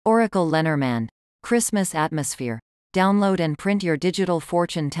Oracle Lenormand. Christmas Atmosphere. Download and print your digital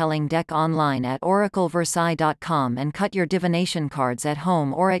fortune-telling deck online at oracleversailles.com and cut your divination cards at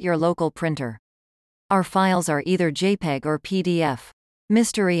home or at your local printer. Our files are either JPEG or PDF.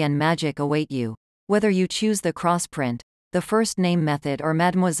 Mystery and magic await you. Whether you choose the cross-print, the first name method or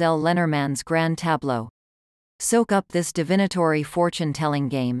Mademoiselle Lenormand's grand tableau. Soak up this divinatory fortune-telling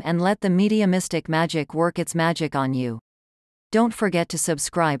game and let the mediumistic magic work its magic on you. Don't forget to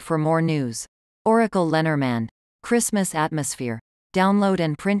subscribe for more news. Oracle Lenormand. Christmas Atmosphere. Download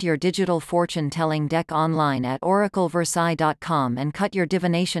and print your digital fortune-telling deck online at oracleversailles.com and cut your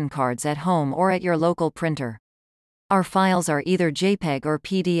divination cards at home or at your local printer. Our files are either JPEG or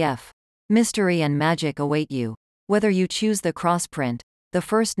PDF. Mystery and magic await you. Whether you choose the cross-print, the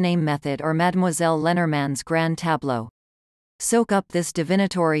first name method or Mademoiselle Lenormand's grand tableau. Soak up this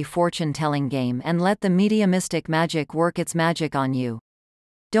divinatory fortune-telling game and let the mediumistic magic work its magic on you.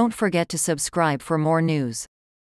 Don't forget to subscribe for more news.